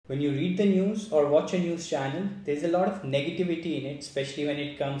When you read the news or watch a news channel, there's a lot of negativity in it, especially when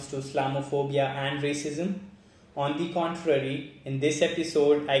it comes to Islamophobia and racism. On the contrary, in this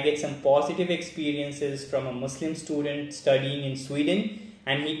episode, I get some positive experiences from a Muslim student studying in Sweden,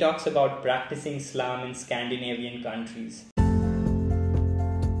 and he talks about practicing Islam in Scandinavian countries.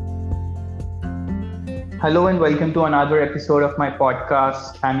 Hello and welcome to another episode of my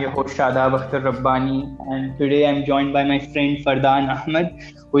podcast. I'm your host Shadab Akhtar Rabbani, and today I'm joined by my friend Fardan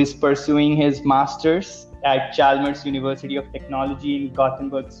Ahmed, who is pursuing his master's at Chalmers University of Technology in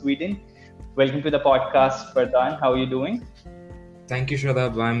Gothenburg, Sweden. Welcome to the podcast, Fardan. How are you doing? Thank you,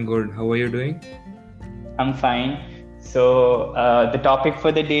 Shadab. I'm good. How are you doing? I'm fine. So the topic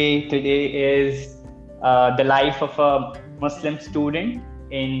for the day today is the life of a Muslim student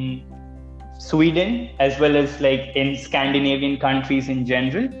in Sweden, as well as like in Scandinavian countries in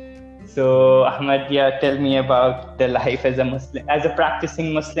general. So Ahmed, tell me about the life as a Muslim, as a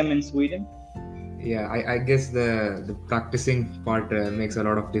practicing Muslim in Sweden. Yeah, I guess the practicing part makes a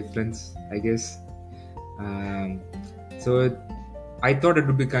lot of difference, I guess. So I thought it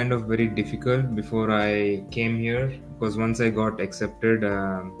would be kind of very difficult before I came here, because once I got accepted,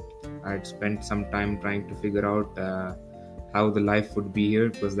 I'd spent some time trying to figure out how the life would be here,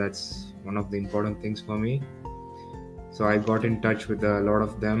 because that's one of the important things for me. So I got in touch with a lot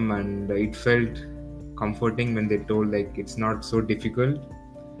of them, and it felt comforting when they told like it's not so difficult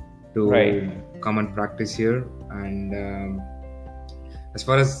to come and practice here. And as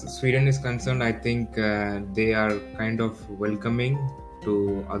far as Sweden is concerned, I think they are kind of welcoming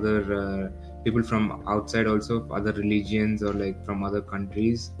to other people from outside, also other religions or like from other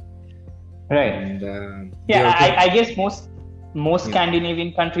countries. Right. And I guess most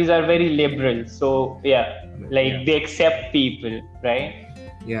Scandinavian countries are very liberal, so they accept people, right?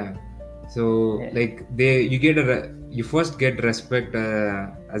 Like you first get respect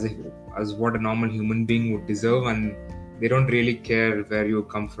as what a normal human being would deserve, and they don't really care where you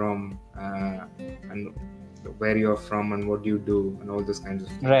come from and where you're from and what you do and all those kinds of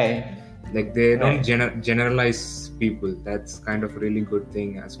things. Right. Like they don't generalize people. That's kind of a really good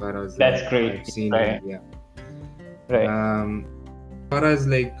thing as far as that's great. I've seen. Right. Right. As far as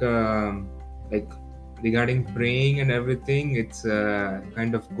like regarding praying and everything, it's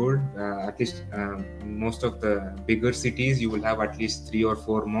kind of good. At least most of the bigger cities, you will have at least 3 or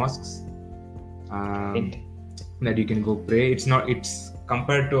 4 mosques that you can go pray. It's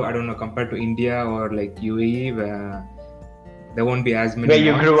compared to India or like UAE, where there won't be as many where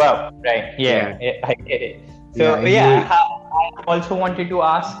you mosques. Grew up, right? Yeah, I get it. So I also wanted to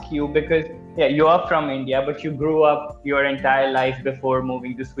ask you, because you are from India, but you grew up your entire life before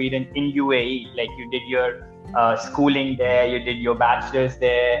moving to Sweden in UAE. Like you did your schooling there, you did your bachelor's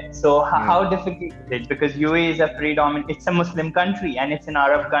there. So how difficult is it? Because UAE is it's a Muslim country and it's an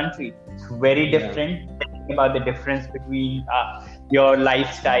Arab country. It's very different. Think about the difference between your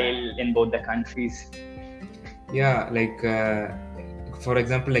lifestyle in both the countries. Yeah, like for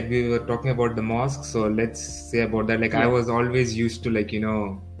example, like we were talking about the mosque. So let's say about that. Like I was always used to like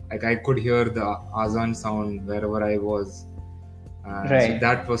I could hear the azan sound wherever I was. So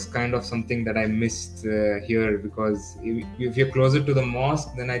that was kind of something that I missed here, because if you're closer to the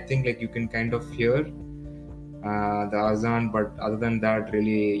mosque, then I think like you can kind of hear the azan, but other than that,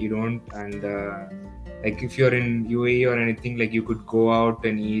 really you don't. And like if you're in UAE or anything, like you could go out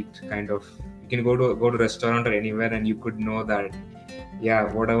and eat. You can go to a restaurant or anywhere, and you could know that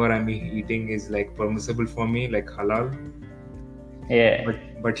whatever I'm eating is like permissible for me, like halal.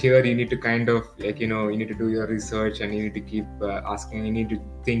 But here you need to kind of like you need to do your research, and you need to keep asking. You need to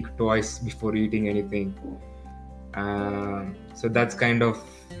think twice before eating anything. So that's kind of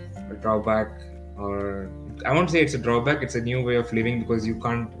a drawback, or I won't say it's a drawback. It's a new way of living, because you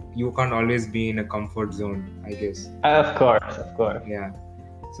can't always be in a comfort zone, I guess. Of course. Yeah.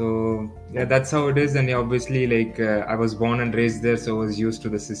 So that's how it is. And obviously, like I was born and raised there, so I was used to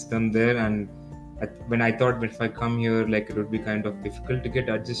the system there. And when I thought if I come here, like it would be kind of difficult to get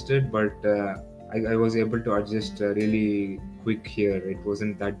adjusted, but I was able to adjust really quick here. It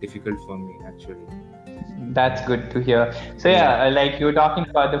wasn't that difficult for me, actually. That's good to hear. So like you were talking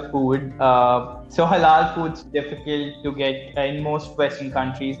about the food. So halal food's difficult to get in most Western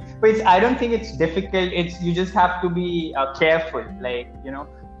countries, but I don't think it's difficult. You just have to be careful, like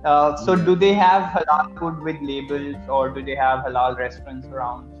So do they have halal food with labels, or do they have halal restaurants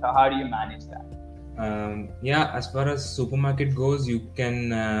around? So how do you manage that? As far as supermarket goes, you can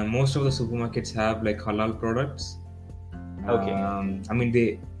most of the supermarkets have like halal products.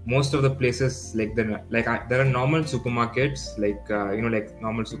 Most of the places there are normal supermarkets like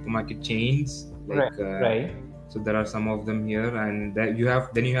normal supermarket chains So there are some of them here, and you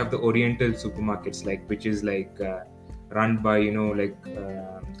have the Oriental supermarkets, like which is like run by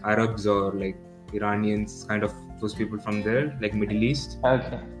Arabs or like Iranians, kind of those people from there, like Middle East.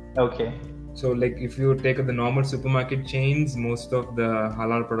 Okay. So like if you take the normal supermarket chains, most of the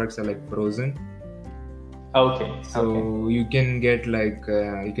halal products are like frozen. Okay. So you can get like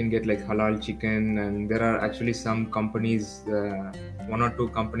halal chicken, and there are actually some companies, one or two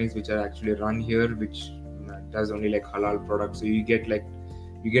companies which are actually run here, which does only like halal products. So you get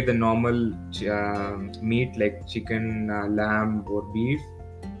the normal meat like chicken, lamb or beef,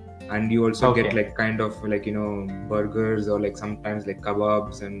 and you also get like kind of like burgers or like sometimes like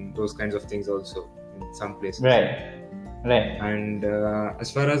kebabs and those kinds of things also in some places. Right. And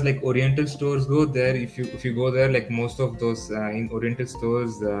as far as like Oriental stores go, there if you go there, like most of those in Oriental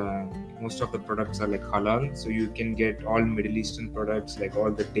stores, most of the products are like halal, so you can get all Middle Eastern products, like all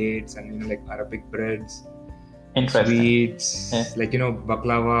the dates and like Arabic breads, sweets, like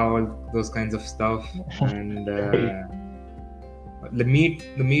baklava, all those kinds of stuff. And the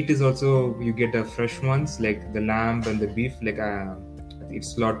meat is also, you get the fresh ones, like the lamb and the beef, like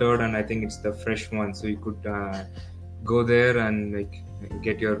it's slaughtered, and I think it's the fresh one, so you could go there and like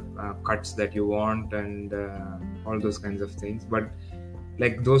get your cuts that you want and all those kinds of things. But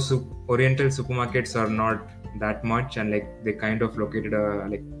like those Oriental supermarkets are not that much, and like they kind of located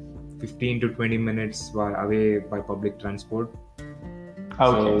like 15 to 20 minutes away by public transport.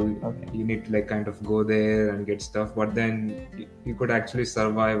 So you need to like kind of go there and get stuff, but then you could actually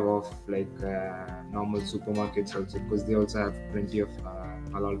survive off like normal supermarkets also, because they also have plenty of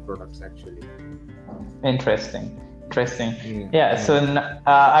halal products actually. Interesting. Yeah. So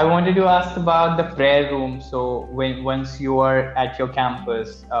I wanted to ask about the prayer room. So once you are at your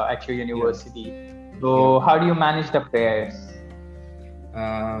campus, at your university, so how do you manage the prayers?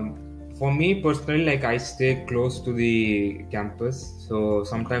 For me personally, like I stay close to the campus, so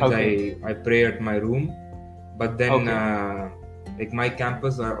sometimes I pray at my room, but then like my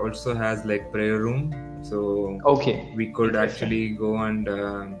campus also has like prayer room, so we could actually go and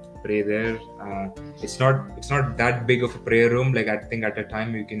pray there. It's not that big of a prayer room. Like I think at a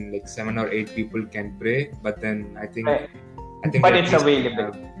time you can like 7 or 8 people can pray, but then I think but it's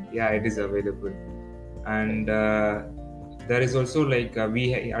available. It is available. And there is also like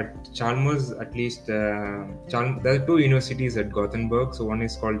we at Chalmers, at least there are 2 universities at Gothenburg. So one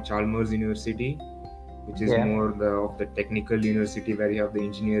is called Chalmers University, which is more of the technical university where you have the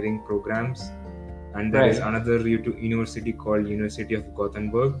engineering programs, and there is another university called University of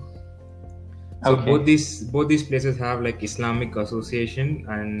Gothenburg. So both these places have like Islamic association,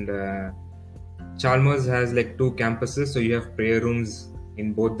 and Chalmers has like 2 campuses, so you have prayer rooms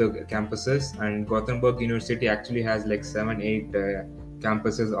in both the campuses, and Gothenburg University actually has like 7-8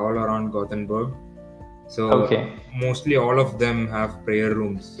 campuses all around Gothenburg. So mostly all of them have prayer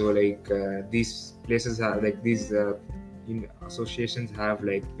rooms. So like these places have like these associations have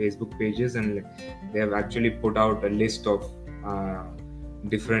like Facebook pages, and like, they have actually put out a list of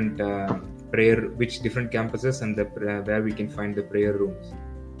different different campuses and where we can find the prayer rooms.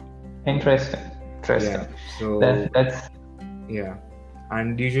 Interesting. Yeah. So that's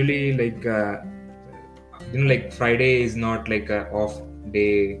and usually like like Friday is not like a off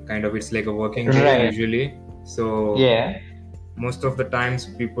day kind of, it's like a working day usually. So most of the times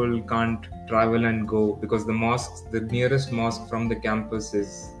people can't travel and go, because the nearest mosque from the campus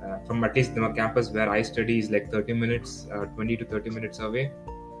is from at least the campus where I study is like 30 minutes 20 to 30 minutes away.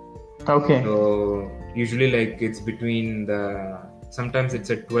 So usually like it's between sometimes it's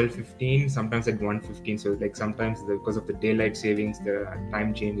at 12:15, sometimes at 1:15. So like sometimes because of the daylight savings, the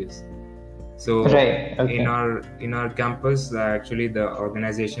time changes. So in our campus, actually the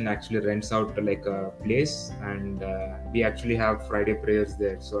organization actually rents out like a place, and we actually have Friday prayers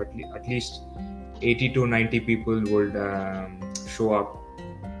there. So at least 80 to 90 people would show up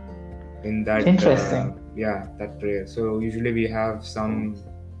in that. That prayer. So usually we have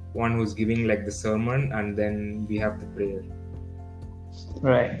someone who's giving like the sermon, and then we have the prayer.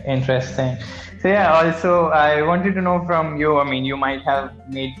 Right. Interesting. So also I wanted to know from you, I mean, you might have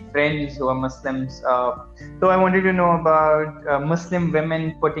made friends who are Muslims. So I wanted to know about Muslim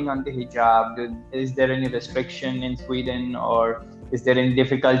women putting on the hijab. Is there any restriction in Sweden, or is there any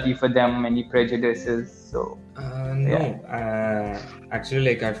difficulty for them, any prejudices? So no. Actually,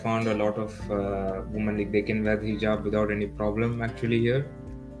 like I found a lot of women, like they can wear the hijab without any problem actually here.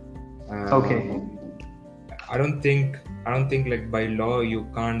 I don't think like by law you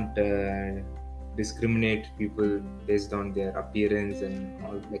can't discriminate people based on their appearance and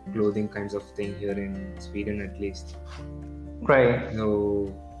all like clothing kinds of thing here in Sweden, at least. Right.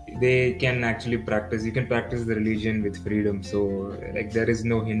 So they can actually practice. You can practice the religion with freedom. So like there is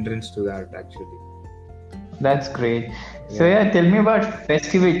no hindrance to that actually. That's great. So yeah, tell me about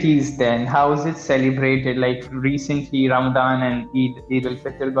festivities then. How is it celebrated? Like recently, Ramadan and Eid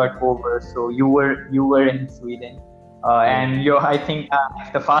al-Fitr got over, so you were in Sweden, and I think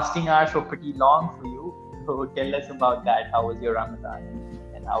the fasting hours were pretty long for you. So tell us about that. How was your Ramadan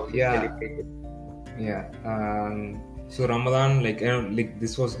and how was it celebrated? Yeah. So Ramadan, like like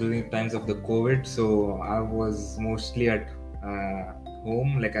this was during times of the COVID, so I was mostly at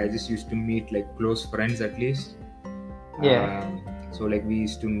home. Like I just used to meet like close friends at least. So like we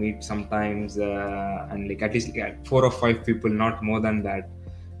used to meet sometimes, and like at least 4 or 5 people, not more than that.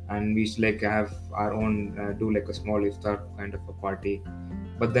 And we used to like have our own do like a small iftar kind of a party.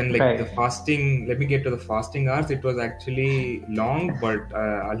 But then like the fasting, let me get to the fasting hours. It was actually long, but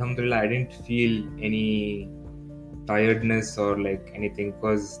Alhamdulillah, I didn't feel any tiredness or like anything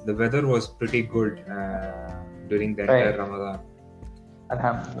because the weather was pretty good during the entire Ramadan.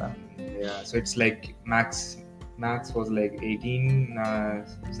 Alhamdulillah. Yeah, so it's like max was like 18,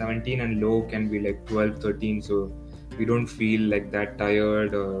 17, and low can be like 12, 13. So we don't feel like that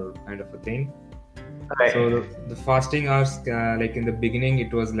tired or kind of a thing. So the fasting hours, like in the beginning,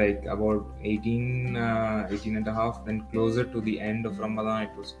 it was like about 18 and a half. Then closer to the end of Ramadan,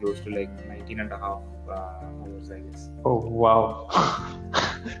 it was close to like 19 and a half hours, I guess. Oh wow!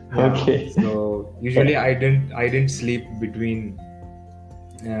 Okay. So usually I didn't sleep between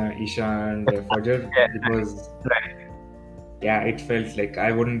Isha and Fajr because it felt like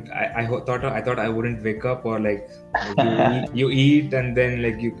I wouldn't. I thought I wouldn't wake up, or like you eat and then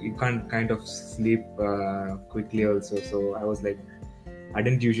like you can't kind of sleep quickly also. So I was like, I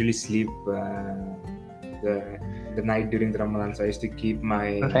didn't usually sleep the night during the Ramadan. So I used to keep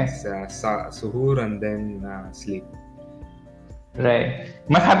my suhoor and then sleep. Right.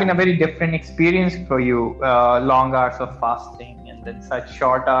 Must have been a very different experience for you. Long hours of fasting and then such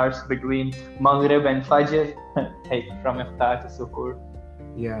short hours between Maghrib and Fajr, like from Iftar to Suhoor.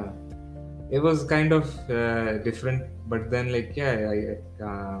 Yeah, it was kind of different, but then like I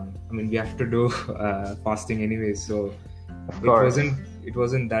mean we have to do fasting anyway, so it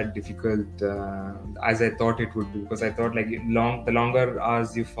wasn't that difficult as I thought it would be, because I thought like the longer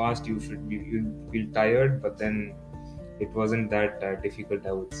hours you fast, you'll feel tired, but then it wasn't that difficult,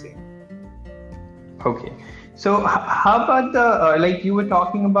 I would say. Okay. So how about the, like you were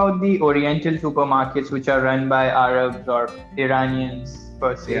talking about the Oriental supermarkets which are run by Arabs or Iranians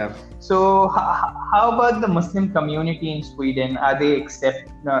per se. Yeah. So how about the Muslim community in Sweden? Are they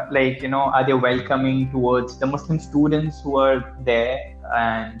are they welcoming towards the Muslim students who are there?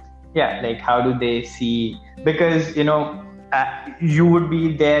 And like how do they see, because you would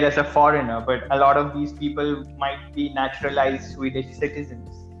be there as a foreigner, but a lot of these people might be naturalized Swedish citizens.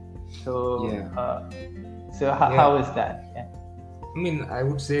 So, how is that? Yeah. I mean, I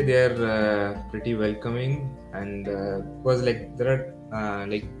would say they're pretty welcoming, and because like there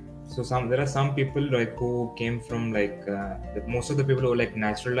are some people like who came from like most of the people who are like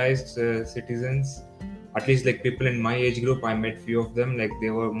naturalized citizens. At least like people in my age group, I met few of them. Like they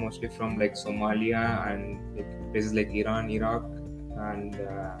were mostly from like Somalia and like places like Iran, Iraq, and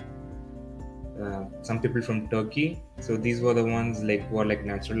some people from Turkey. So these were the ones like who are like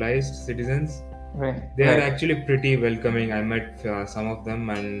naturalized citizens. Right. They are actually pretty welcoming. I met some of them,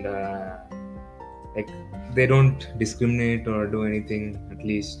 and like they don't discriminate or do anything, at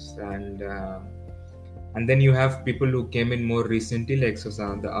least. And then you have people who came in more recently, like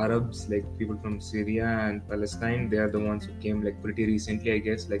the Arabs, like people from Syria and Palestine. They are the ones who came like pretty recently, I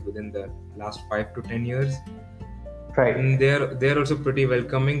guess, like within the last 5 to 10 years. Right. And they're also pretty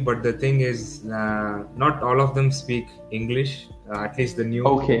welcoming, but the thing is, not all of them speak English. At least the new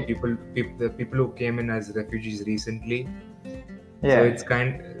people, the people who came in as refugees recently. Yeah.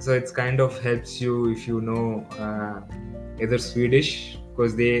 So it's kind of helps you if you know either Swedish,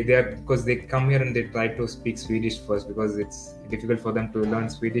 because they come here and they try to speak Swedish first, because it's difficult for them to learn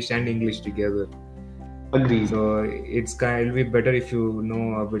Swedish and English together. Agreed. So it'll be better if you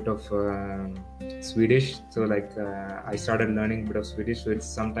know a bit of Swedish. So like I started learning a bit of Swedish. So it's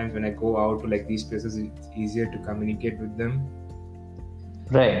sometimes when I go out to like these places, it's easier to communicate with them.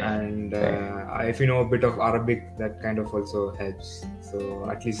 Right. And if you know a bit of Arabic, that kind of also helps. So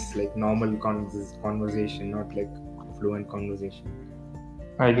at least like normal conversation, not like fluent conversation.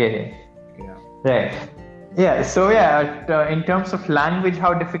 I get it. Yeah. Right. Yeah. So in terms of language,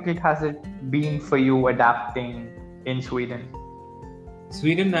 how difficult has it been for you adapting in Sweden?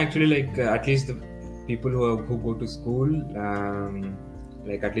 Sweden actually, like at least the people who go to school,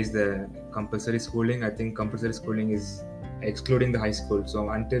 like at least the compulsory schooling. I think compulsory schooling is excluding the high school. So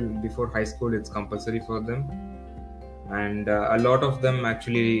until before high school, it's compulsory for them, and a lot of them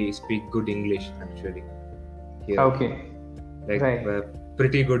actually speak good English actually here. Okay. Like Right.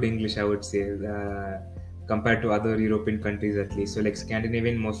 pretty good English, I would say, compared to other European countries at least. So like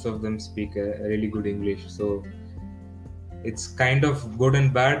Scandinavian, most of them speak really good English. So it's kind of good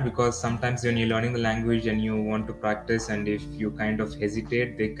and bad, because sometimes when you're learning the language and you want to practice, and if you kind of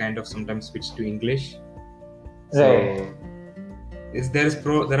hesitate, they kind of sometimes switch to English. So Right.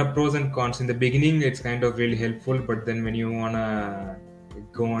 there are pros and cons. In the beginning, it's kind of really helpful, but then when you wanna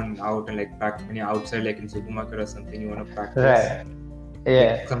go on out and like practice, when you're outside, like in supermarket or something, you wanna practice. Right.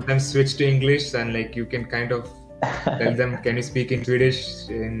 Yeah. Sometimes switch to English, and like you can kind of tell them, can you speak in Swedish,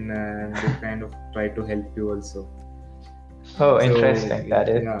 and they kind of try to help you also. Oh, interesting. That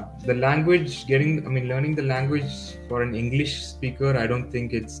is. Yeah, the language learning the language for an English speaker, I don't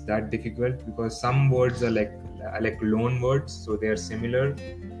think it's that difficult, because some words are like loan words, so they are similar,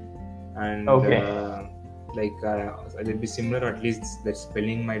 and Okay. they'll be similar. At least the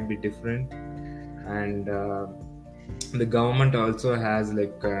spelling might be different, and the government also has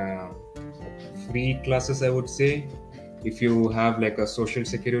like free classes, I would say. If you have like a social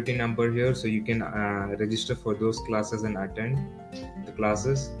security number here, so you can register for those classes and attend the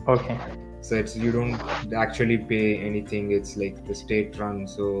classes. Okay. So you don't actually pay anything. It's like the state run.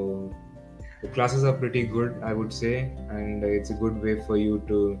 So the classes are pretty good, I would say, and it's a good way for you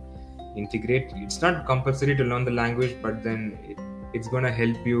to integrate. It's not compulsory to learn the language, but then it's gonna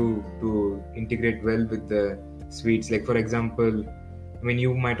help you to integrate well with the Swedes. Like for example,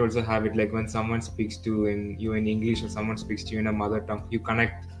 you might also have it like when someone speaks to you in English, or someone speaks to you in a mother tongue, you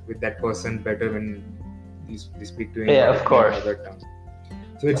connect with that person better when you speak to you in mother tongue.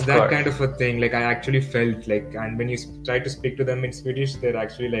 So it's that kind of a thing. Like I actually felt like, and when you try to speak to them in Swedish, they're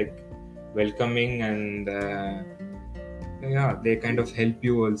actually like welcoming, and they kind of help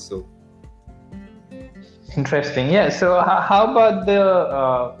you also. Interesting. Yeah. So how about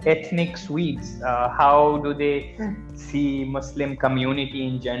the ethnic Swedes? How do they see Muslim community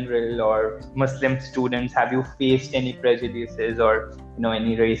in general, or Muslim students? Have you faced any prejudices or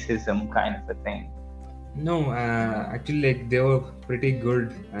any racism kind of a thing? No, actually, like they were pretty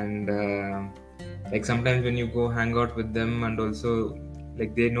good, and like sometimes when you go hang out with them, and also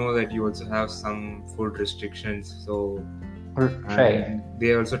like they know that you also have some food restrictions, so. And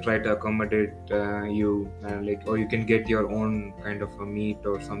they also try to accommodate you, or you can get your own kind of a meat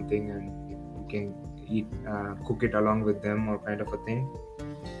or something, and you can eat, cook it along with them, or kind of a thing.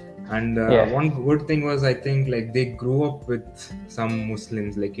 And one good thing was, I think, like they grew up with some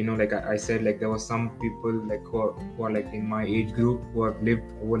Muslims, like like I said, like there were some people like who are like in my age group who have lived,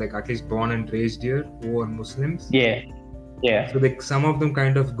 who were like at least born and raised here, who are Muslims. Yeah. So like some of them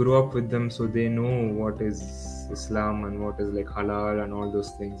kind of grew up with them, so they know what is Islam and what is like halal and all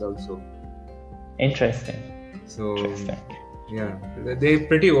those things also. Interesting. So yeah, they're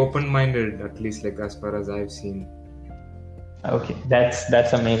pretty open-minded, at least like as far as I've seen. Okay,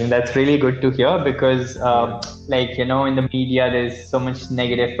 that's amazing. That's really good to hear, because in the media there's so much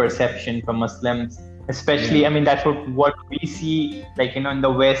negative perception from Muslims, especially that's what we see, like in the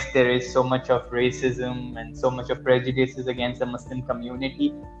West there is so much of racism and so much of prejudices against the Muslim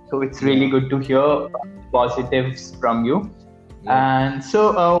community. So it's really good to hear positives from you. And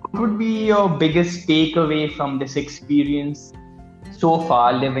so what would be your biggest takeaway from this experience so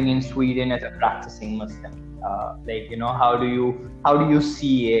far, living in Sweden as a practicing Muslim? How do you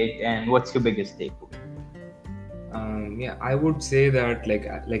see it, and what's your biggest takeaway? I would say that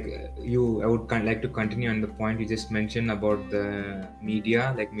I would like to continue on the point you just mentioned about the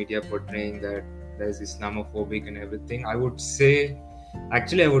media, like media portraying that there's Islamophobic and everything. I would say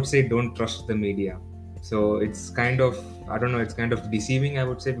don't trust the media. So it's kind of, I don't know, it's kind of deceiving, I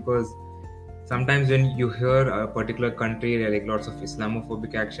would say, because sometimes when you hear a particular country, there are like lots of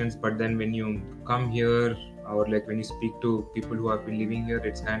Islamophobic actions, but then when you come here, or like when you speak to people who have been living here,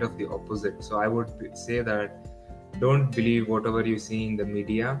 it's kind of the opposite. So I would say that don't believe whatever you see in the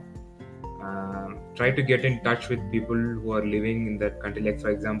media. Try to get in touch with people who are living in that country. Like for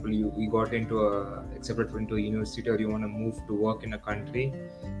example, you got accepted into a university, or you want to move to work in a country.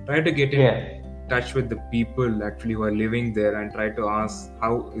 Try to get in touch with the people actually who are living there, and try to ask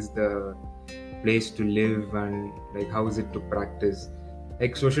how is the place to live, and like how is it to practice.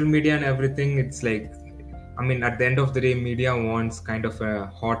 Like social media and everything, it's like, at the end of the day, media wants kind of a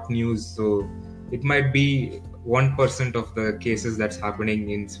hot news, so it might be 1% of the cases that's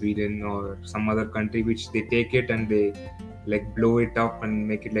happening in Sweden or some other country, which they take it and they like blow it up and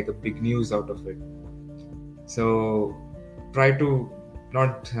make it like a big news out of it. So try to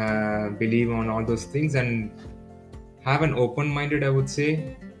not believe on all those things, and have an open-minded, I would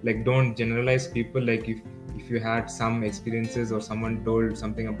say. Like, don't generalize people. Like, if you had some experiences or someone told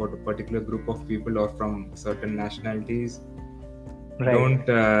something about a particular group of people or from certain nationalities, Right. don't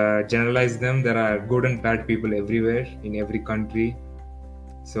generalize them. There are good and bad people everywhere in every country.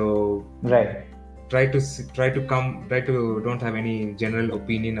 So Right. try to don't have any general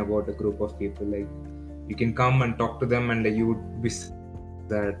opinion about a group of people. Like, you can come and talk to them, and like, you would be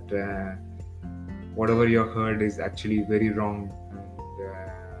that whatever you heard is actually very wrong.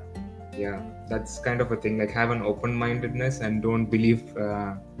 And yeah, that's kind of a thing. Like, have an open-mindedness and don't believe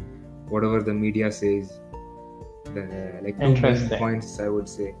whatever the media says. Like, two main points, I would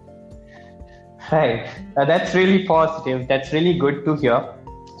say. Right. That's really positive. That's really good to hear.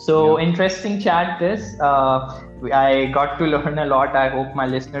 So interesting chat this. I got to learn a lot. I hope my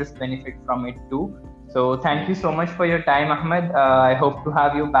listeners benefit from it too. So thank you so much for your time, Ahmed. I hope to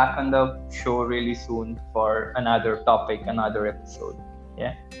have you back on the show really soon for another topic, another episode.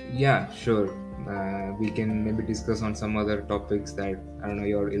 Yeah. Yeah, sure. We can maybe discuss on some other topics that, I don't know,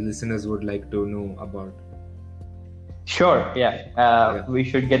 your listeners would like to know about. Sure. Yeah. We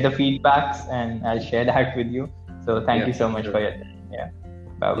should get the feedbacks and I'll share that with you. So thank you so much for your time. Yeah.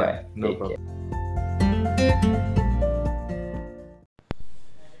 Bye-bye. Yeah, no problem.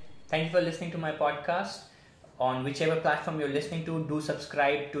 Thank you for listening to my podcast. On whichever platform you're listening to, do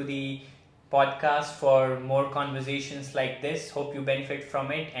subscribe to the podcast for more conversations like this. Hope you benefit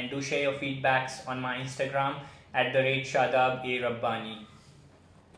from it, and do share your feedbacks on my Instagram @Shadab A Rabbani.